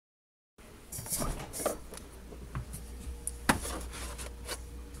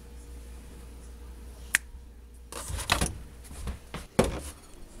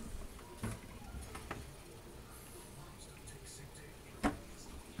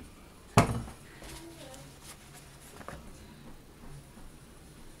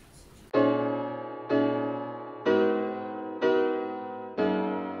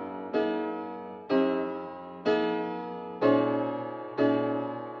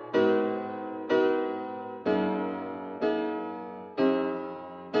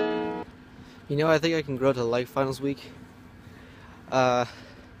You know, I think I can grow to like finals week. I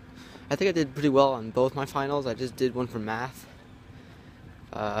think I did pretty well on both my finals. I just did one for math.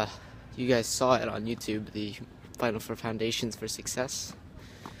 You guys saw it on YouTube, the final for Foundations for Success.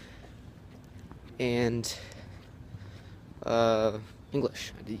 And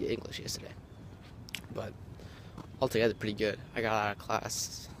English. I did get English yesterday. But altogether pretty good. I got out of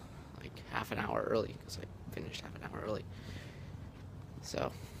class like half an hour early because I finished half an hour early.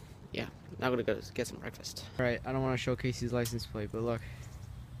 So yeah, now I'm gonna go get some breakfast. Alright, I don't want to show Casey's license plate, but look.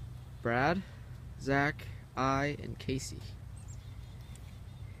 Brad, Zach, I, and Casey.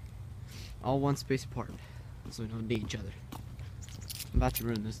 All one space apart, so we don't need each other. I'm about to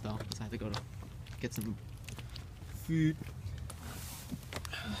ruin this though, because I have to go to get some food.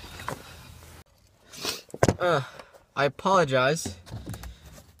 I apologize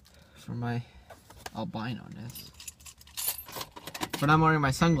for my albino-ness. But I'm wearing my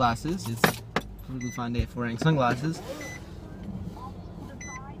sunglasses. It's a completely fine day for wearing sunglasses.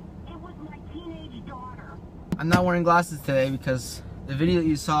 I'm not wearing glasses today because the video that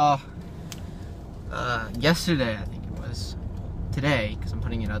you saw yesterday, I think it was, today, because I'm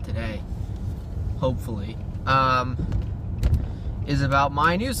putting it out today, hopefully, is about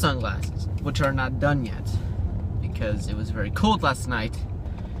my new sunglasses, which are not done yet because it was very cold last night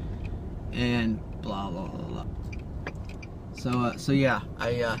and blah blah blah blah. So yeah,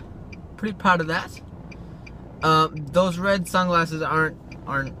 pretty proud of that. Those red sunglasses aren't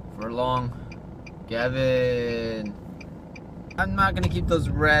for long. Gavin, I'm not gonna keep those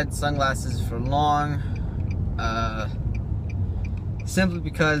red sunglasses for long. Simply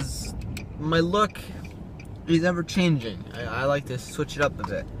because my look is ever changing. I like to switch it up a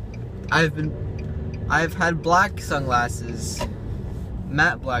bit. I've had black sunglasses,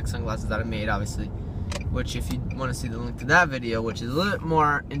 matte black sunglasses that I made, obviously. Which, if you want to see the link to that video, which is a little bit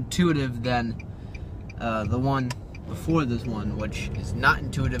more intuitive than the one before this one, which is not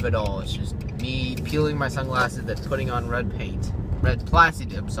intuitive at all. It's just me peeling my sunglasses, then putting on red plastic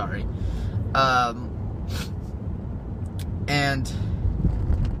dip, sorry. And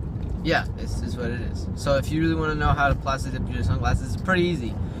yeah, this is what it is. So if you really want to know how to plastic dip your sunglasses, it's pretty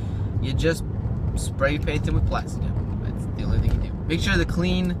easy. You just spray paint them with plastic dip. That's the only thing you do. Make sure they're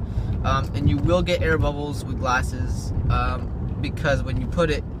clean. And you will get air bubbles with glasses because when you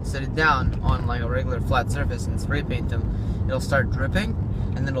set it down on like a regular flat surface and spray paint them, it'll start dripping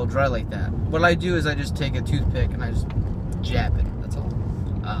and then it'll dry like that. What I do is I just take a toothpick and I just jab it, that's all.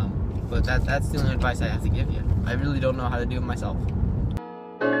 But that's the only advice I have to give you. I really don't know how to do it myself.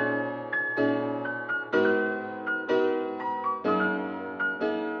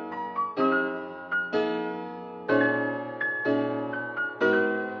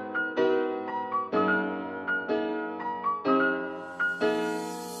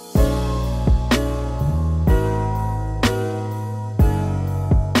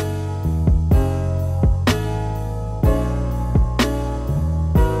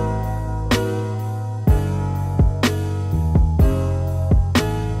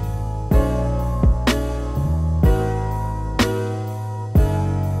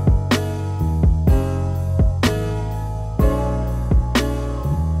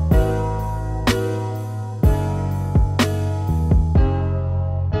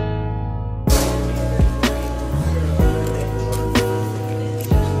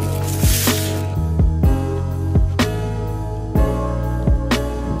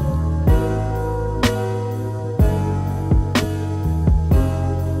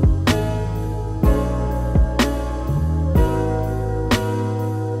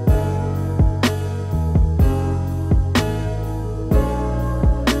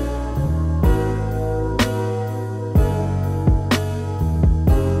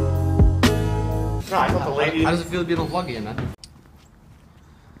 No, I thought the lady... How does it feel to be in a vlog again, man?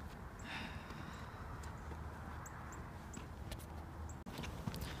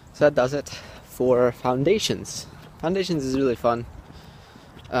 So that does it for Foundations. Foundations is really fun.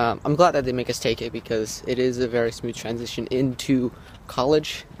 I'm glad that they make us take it because it is a very smooth transition into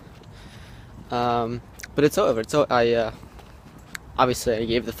college. But it's over. So obviously I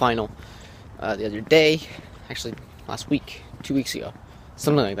gave the final the other day, actually last week, 2 weeks ago,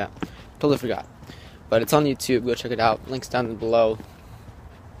 something like that. Totally forgot. But it's on YouTube. Go check it out. Links down below,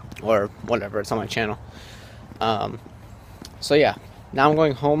 or whatever. It's on my channel. So yeah, now I'm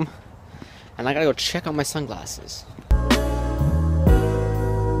going home, and I gotta go check out my sunglasses.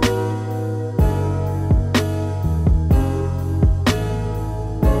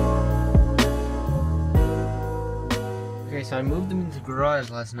 Okay, so I moved them into the garage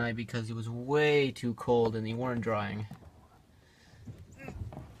last night because it was way too cold and they weren't drying.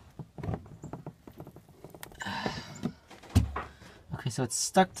 Okay, so it's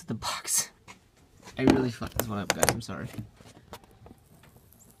stuck to the box. I really fucked this one up, guys. I'm sorry.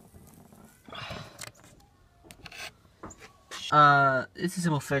 It's a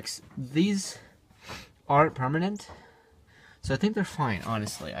simple fix. These aren't permanent, so I think they're fine,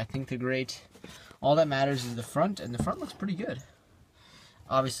 honestly. I think they're great. All that matters is the front, and the front looks pretty good.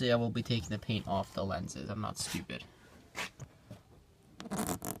 Obviously, I will be taking the paint off the lenses. I'm not stupid.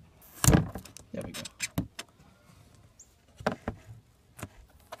 There we go.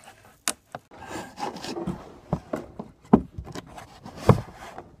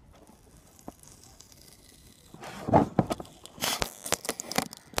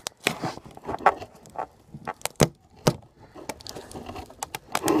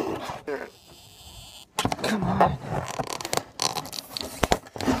 Come on.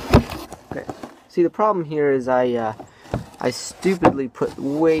 Okay. See, the problem here is I stupidly put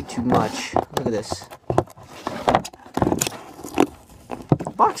way too much. Look at this.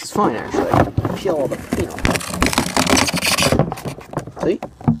 The box is fine, actually. I can peel all the paint off. See?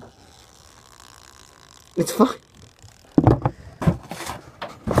 It's fine.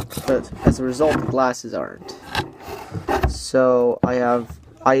 But as a result, the glasses aren't. So I have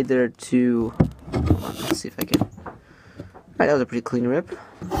either to... Let's see if I can... Alright, that was a pretty clean rip.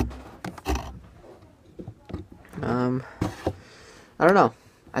 I don't know.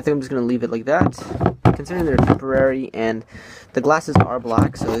 I think I'm just going to leave it like that. Considering they're temporary and the glasses are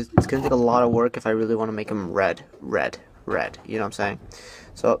black, so it's going to take a lot of work if I really want to make them red. You know what I'm saying?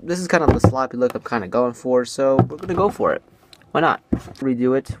 So this is kind of the sloppy look I'm kind of going for, so we're going to go for it. Why not?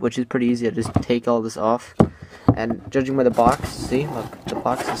 Redo it, which is pretty easy. I just take all this off. And judging by the box, see, look, the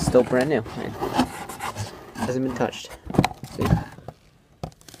box is still brand new. It hasn't been touched. See?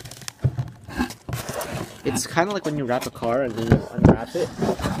 It's kind of like when you wrap a car and then you unwrap it.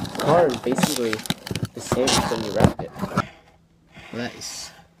 The car is basically the same as when you wrap it.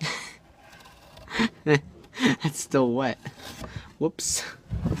 Nice. It's still wet. Whoops.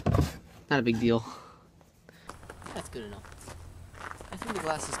 Not a big deal. That's good enough. I think the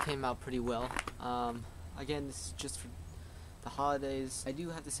glasses came out pretty well. Again, this is just for the holidays. I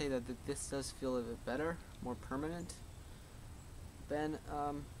do have to say that this does feel a bit better, more permanent than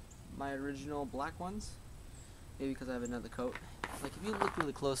my original black ones. Maybe because I have another coat. Like, if you look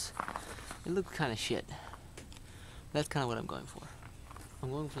really close, it looks kind of shit. That's kind of what I'm going for.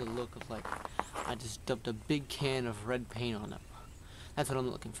 I'm going for the look of, like, I just dumped a big can of red paint on them. That's what I'm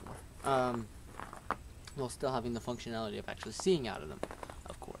looking for. While still having the functionality of actually seeing out of them,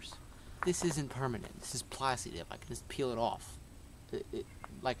 of course. This isn't permanent. This is plastic. I can just peel it off,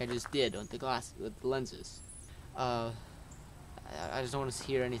 like I just did with the lenses. I just don't want to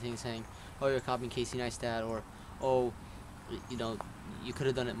hear anything saying, "Oh, you're copying Casey Neistat," or "Oh, you know, you could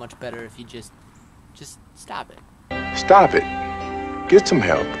have done it much better if you just stop it." Stop it. Get some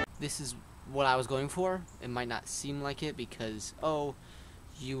help. This is what I was going for. It might not seem like it because, oh,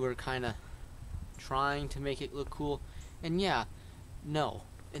 you were kind of trying to make it look cool, and yeah, no.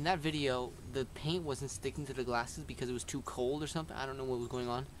 In that video, the paint wasn't sticking to the glasses because it was too cold or something. I don't know what was going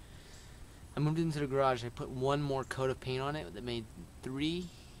on. I moved into the garage. I put one more coat of paint on it that made 3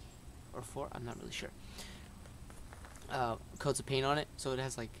 or 4. I'm not really sure. Coats of paint on it, so it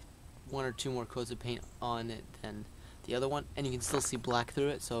has like 1 or 2 more coats of paint on it than the other one, and you can still see black through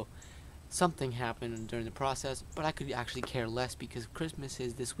it. So something happened during the process, but I could actually care less because Christmas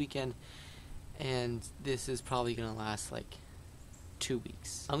is this weekend, and this is probably gonna last like 2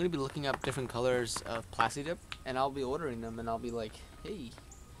 weeks. I'm gonna be looking up different colors of Plasti Dip, and I'll be ordering them, and I'll be like, hey,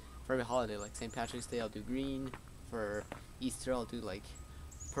 for every holiday, like St. Patrick's Day, I'll do green. For Easter, I'll do like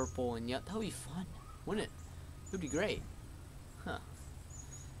purple and yellow. That would be fun, wouldn't it? It would be great. Huh.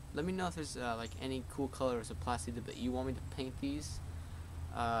 Let me know if there's like any cool colors of Plasti Dip that you want me to paint these.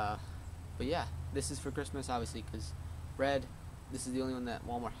 But yeah, this is for Christmas, obviously, because red. This is the only one that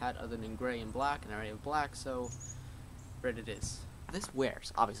Walmart had other than gray and black, and I already have black, so red it is. This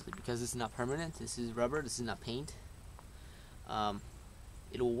wears, obviously, because this is not permanent. This is rubber. This is not paint.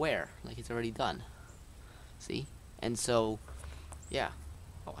 It'll wear like it's already done. See? And so, yeah.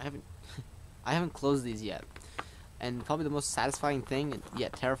 Oh, I haven't. I haven't closed these yet. And probably the most satisfying thing,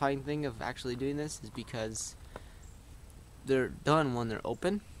 yet terrifying thing of actually doing this is because they're done when they're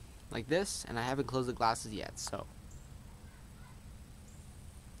open, like this, and I haven't closed the glasses yet, so.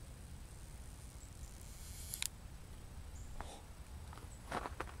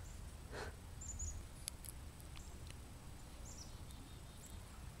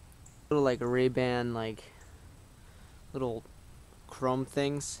 Little like Ray-Ban like little chrome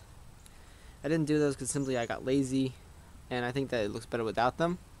things. I didn't do those because simply I got lazy, and I think that it looks better without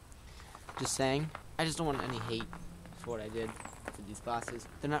them. Just saying. I just don't want any hate for what I did to these glasses.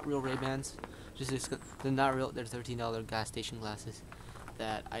 They're not real Ray-Bans. They're not real. They're $13 gas station glasses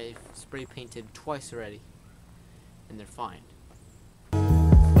that I spray painted twice already, and they're fine.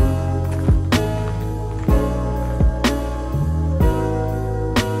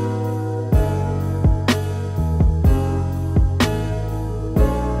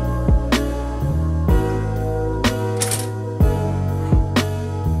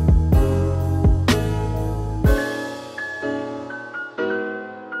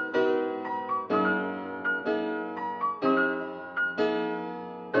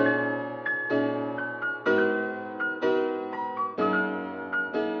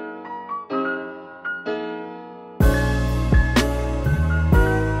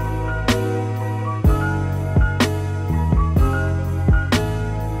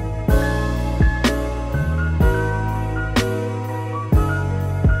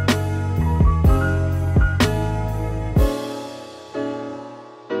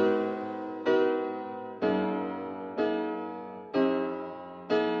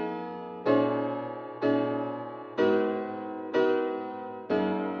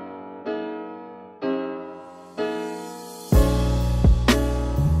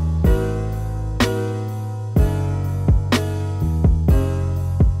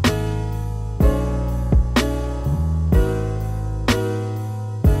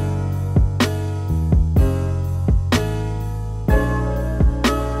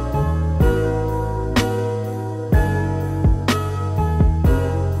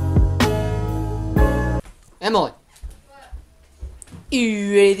 Emily,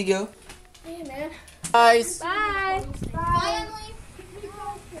 you ready to go? Yeah, man. Guys. Bye. Bye, Emily.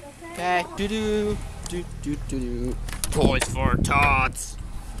 Okay. Do. Toys for tots.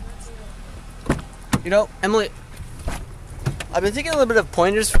 You know, Emily, I've been taking a little bit of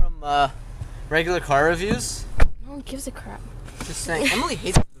pointers from regular car reviews. No one gives a crap. Just saying, Emily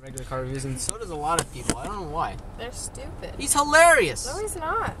hates the regular car reviews, and so does a lot of people. I don't know why. They're stupid. He's hilarious. No, he's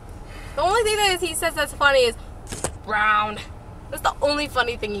not. The only thing that he says that's funny is round. That's the only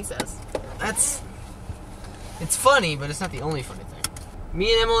funny thing he says. It's funny, but it's not the only funny thing.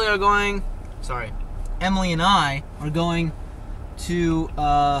 Me and Emily are going, Emily and I are going to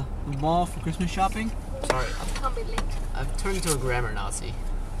the mall for Christmas shopping. Sorry, Can't be late. I've turned into a grammar Nazi.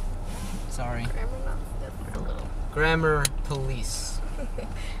 Sorry. Grammar not a little. Grammar police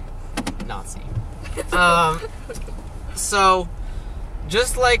Nazi. So,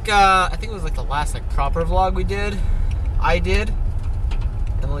 just like, I think it was like the last like proper vlog I did.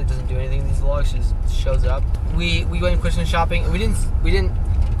 Emily doesn't do anything in these vlogs, she just shows up. We went Christmas shopping, and we didn't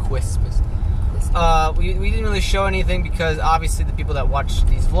Christmas. We didn't really show anything because obviously the people that watch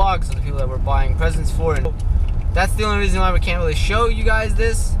these vlogs are the people that we're buying presents for, and that's the only reason why we can't really show you guys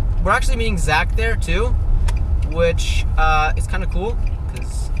this. We're actually meeting Zach there too, which is kind of cool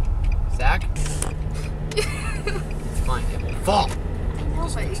because Zach. It's fine, it will fall. No,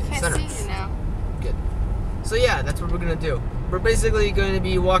 but you can't see you now. Good. So yeah, that's what we're gonna do. We're basically going to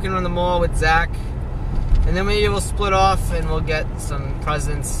be walking around the mall with Zach, and then maybe we'll split off and we'll get some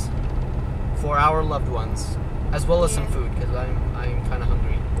presents for our loved ones, as well as some food, because I'm kind of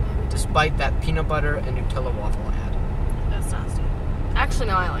hungry, despite that peanut butter and Nutella waffle I had. That's nasty. Actually,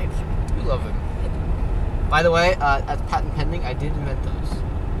 no, I like it. You love them. By the way, as patent pending, I did invent those.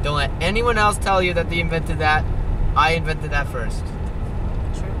 Don't let anyone else tell you that they invented that. I invented that first.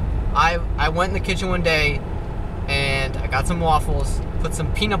 True. I went in the kitchen one day and I got some waffles, put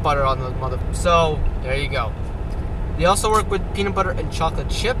some peanut butter on those so there you go. They also work with peanut butter and chocolate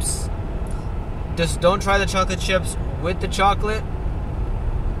chips. Just don't try the chocolate chips with the chocolate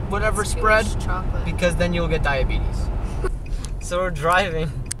whatever It's too spread, much chocolate. because then you'll get diabetes. So we're driving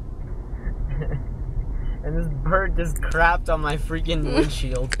and this bird just crapped on my freaking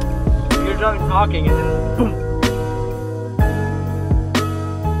windshield. We were driving talking and then boom.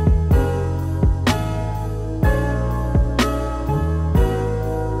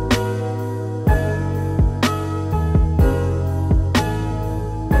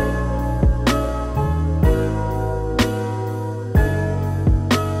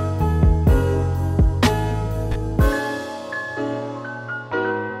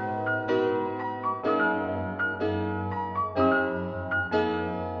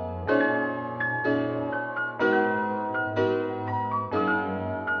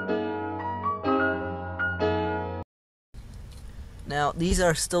 Now, these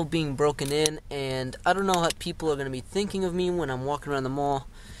are still being broken in, and I don't know what people are going to be thinking of me when I'm walking around the mall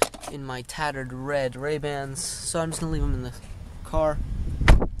in my tattered red Ray-Bans, so I'm just going to leave them in the car.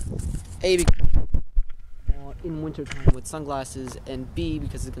 A, because in wintertime with sunglasses, and B,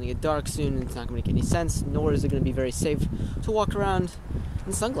 because it's going to get dark soon and it's not going to make any sense, nor is it going to be very safe to walk around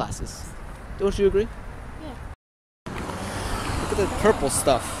in sunglasses. Don't you agree? Yeah. Look at the purple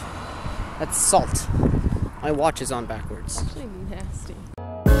stuff. That's salt. My watch is on backwards. Actually nasty.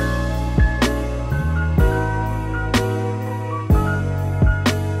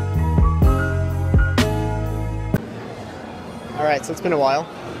 Alright, so it's been a while.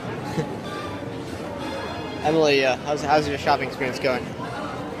 Emily, how's your shopping experience going?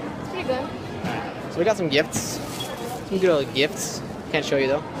 It's pretty good. Alright, so we got some gifts. Some good old gifts. Can't show you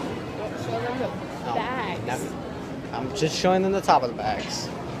though. Don't show them the bags. I'm just showing them the top of the bags.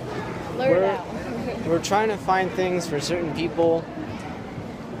 Blur it out. We're trying to find things for certain people,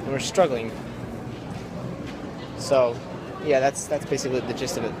 and we're struggling. So, yeah, that's basically the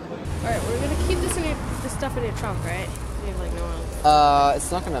gist of it. Alright, we're gonna keep this stuff in your trunk, right? You have like no one.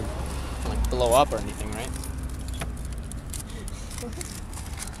 It's not gonna like blow up or anything, right?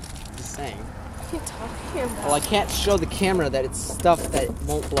 I'm just saying. What are you talking about? Well, I can't show the camera that it's stuff that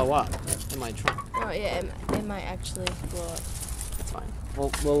won't blow up in my trunk. Oh yeah, it might actually blow up. It's fine.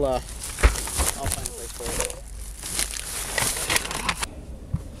 We'll I'll find a place for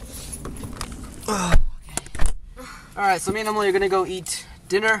it. Alright, so me and Emily are gonna go eat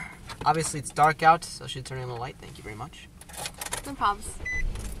dinner. Obviously it's dark out, so I should turn on the light. Thank you very much. No problems.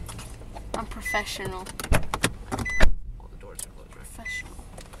 I'm professional. All the doors are closed, right? Professional.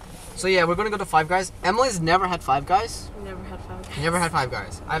 So yeah, we're gonna go to Five Guys. Emily's never had Five Guys. Never had Five Guys. Never had Five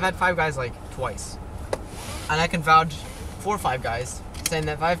Guys. I've had Five Guys like twice. And I can vouch for Five Guys, saying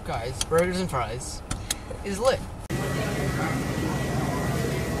that Five Guys, burgers and fries, is lit.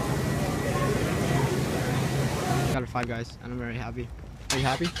 Got a Five Guys, and I'm very happy. Are you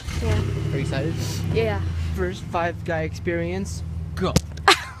happy? Yeah. Are you excited? Yeah. First Five Guy experience, go.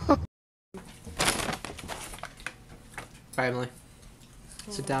 Bye, Emily.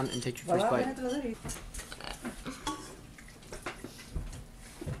 Sit down and take your first bite.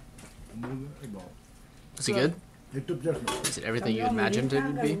 Is it good? Is it everything you imagined it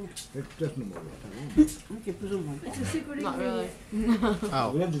would be? Not really.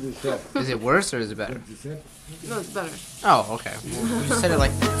 Oh. Is it worse or is it better? No, it's better. Oh, okay. Well, you just said it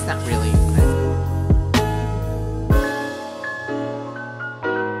like it's not really.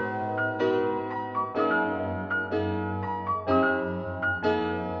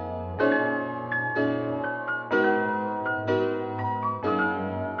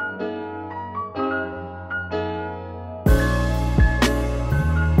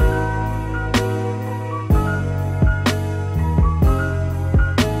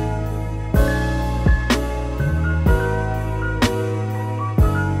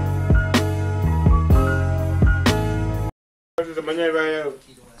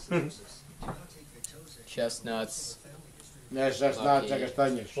 Chestnuts.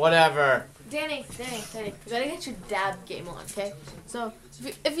 Whatever. Danny, we gotta get your dab game on, okay? So,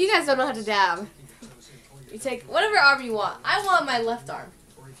 if you guys don't know how to dab, you take whatever arm you want. I want my left arm,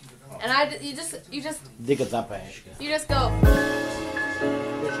 and you just go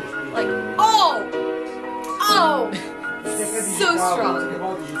like, oh, so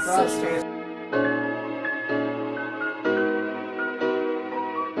strong, so strong.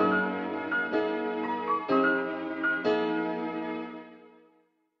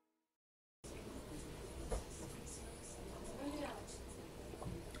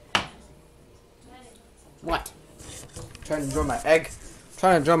 What? Trying to draw my egg?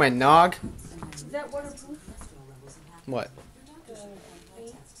 Trying to draw my nog? Is that waterproof? What?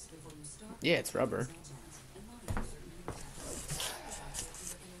 Yeah, it's rubber.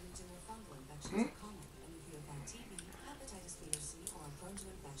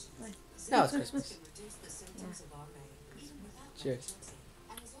 No, it's Christmas. Yeah. Cheers.